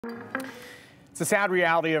It's a sad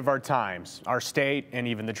reality of our times, our state, and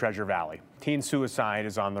even the Treasure Valley. Teen suicide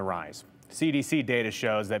is on the rise. CDC data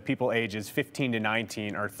shows that people ages 15 to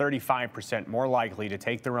 19 are 35% more likely to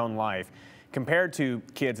take their own life compared to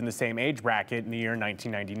kids in the same age bracket in the year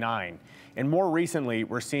 1999. And more recently,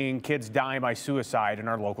 we're seeing kids die by suicide in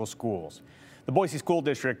our local schools. The Boise School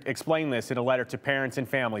District explained this in a letter to parents and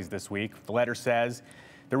families this week. The letter says,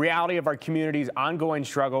 "The reality of our community's ongoing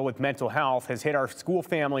struggle with mental health has hit our school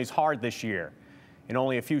families hard this year. In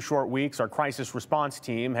only a few short weeks, our crisis response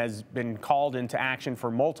team has been called into action for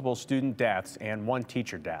multiple student deaths and one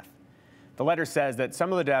teacher death." The letter says that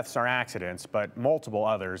some of the deaths are accidents, but multiple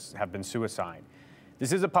others have been suicide.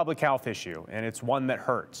 This is a public health issue, and it's one that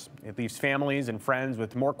hurts. It leaves families and friends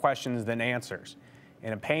with more questions than answers,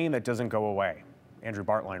 and a pain that doesn't go away. Andrew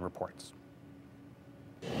Bartline reports.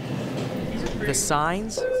 The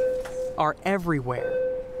signs are everywhere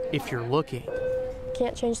if you're looking.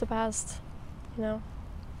 Can't change the past, you know.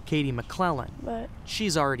 Katie McClellan, But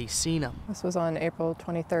she's already seen them. This was on April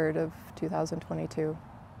 23rd of 2022.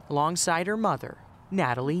 Alongside her mother,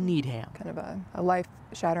 Natalie Needham. Kind of a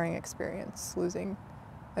life-shattering experience, losing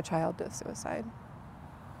a child to suicide.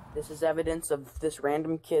 This is evidence of this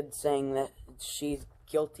random kid saying that she's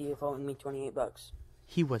guilty of owing me $28.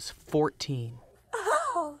 He was 14.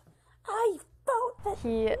 Oh, I vote that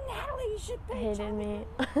he Natalie should pay hated me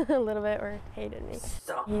a little bit, or hated me.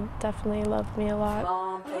 Stop. He definitely loved me a lot.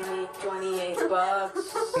 Mom, pay me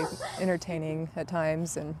 $28. Entertaining at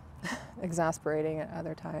times and exasperating at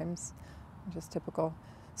other times. Just typical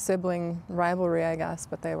sibling rivalry, I guess,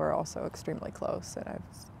 but they were also extremely close, and I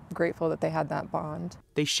was grateful that they had that bond.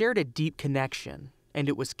 They shared a deep connection, and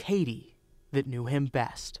it was Katie that knew him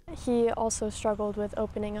best. He also struggled with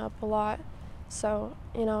opening up a lot. So,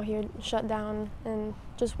 you know, he would shut down and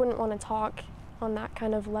just wouldn't want to talk on that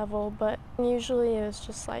kind of level. But usually it was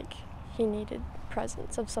just like he needed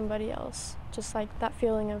presence of somebody else. Just like that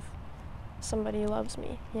feeling of somebody loves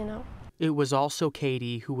me, you know. It was also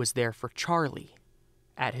Katie who was there for Charlie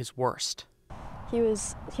at his worst. He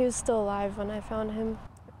was still alive when I found him.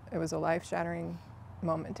 It was a life-shattering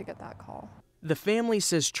moment to get that call. The family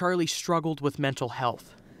says Charlie struggled with mental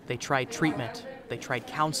health. They tried treatment, they tried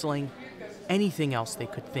counseling, anything else they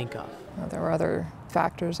could think of. There were other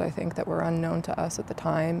factors, I think, that were unknown to us at the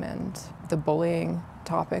time, and the bullying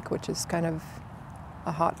topic, which is kind of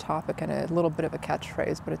a hot topic and a little bit of a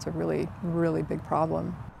catchphrase, but it's a really, really big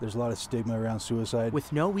problem. There's a lot of stigma around suicide.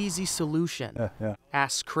 With no easy solution.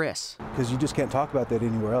 Ask Chris. Because you just can't talk about that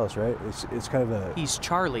anywhere else, right? It's kind of a He's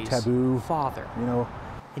Charlie's taboo father. You know?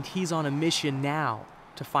 And he's on a mission now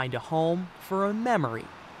to find a home for a memory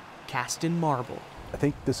cast in marble. I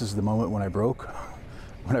think this is the moment when I broke,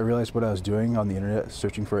 when I realized what I was doing on the internet,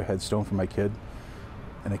 searching for a headstone for my kid.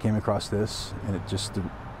 And I came across this, and it just,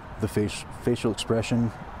 the facial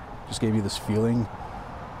expression just gave me this feeling.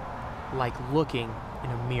 Like looking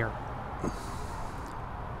in a mirror.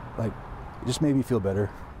 Like, it just made me feel better.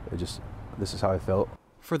 This is how I felt.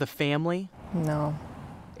 For the family, No,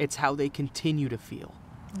 it's how they continue to feel.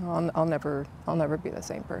 I'll never be the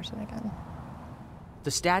same person again. The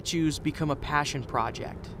statues become a passion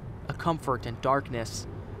project, a comfort in darkness,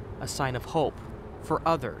 a sign of hope for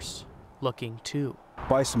others looking too.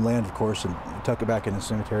 Buy some land, of course, and tuck it back in the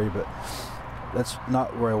cemetery, but that's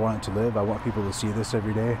not where I want it to live. I want people to see this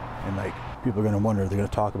every day, and like, people are going to wonder, they're going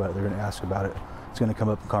to talk about it, they're going to ask about it. It's going to come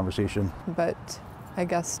up in conversation. But I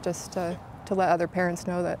guess just to let other parents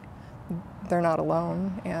know that they're not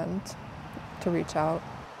alone and to reach out.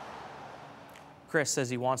 Chris says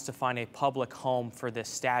he wants to find a public home for this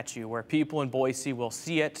statue where people in Boise will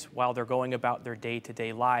see it while they're going about their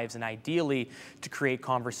day-to-day lives, and ideally to create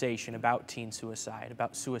conversation about teen suicide,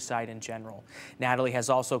 about suicide in general. Natalie has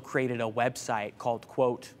also created a website called,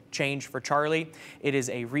 quote, Change for Charlie. It is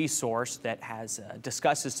a resource that has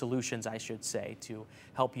discusses solutions, I should say, to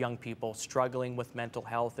help young people struggling with mental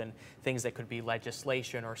health and things that could be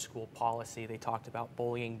legislation or school policy. They talked about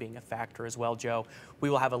bullying being a factor as well, Joe. We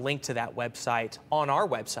will have a link to that website on our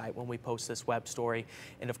website when we post this web story.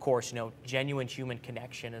 And of course, you know, genuine human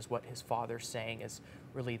connection is what his father's saying is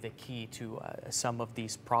really the key to some of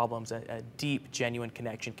these problems. A deep, genuine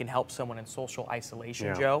connection can help someone in social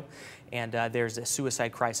isolation, Joe. And there's a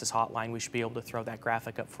suicide crisis hotline. We should be able to throw that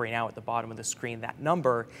graphic up for you now at the bottom of the screen. That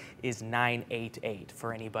number is 988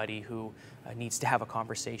 for anybody who needs to have a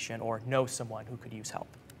conversation or knows someone who could use help.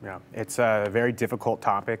 Yeah, it's a very difficult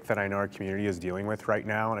topic that I know our community is dealing with right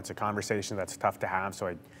now, and it's a conversation that's tough to have. So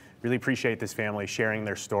I really appreciate this family sharing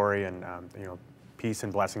their story, and you know, peace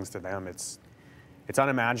and blessings to them. It's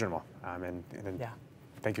unimaginable, and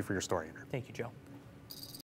thank you for your story. Thank you, Joe.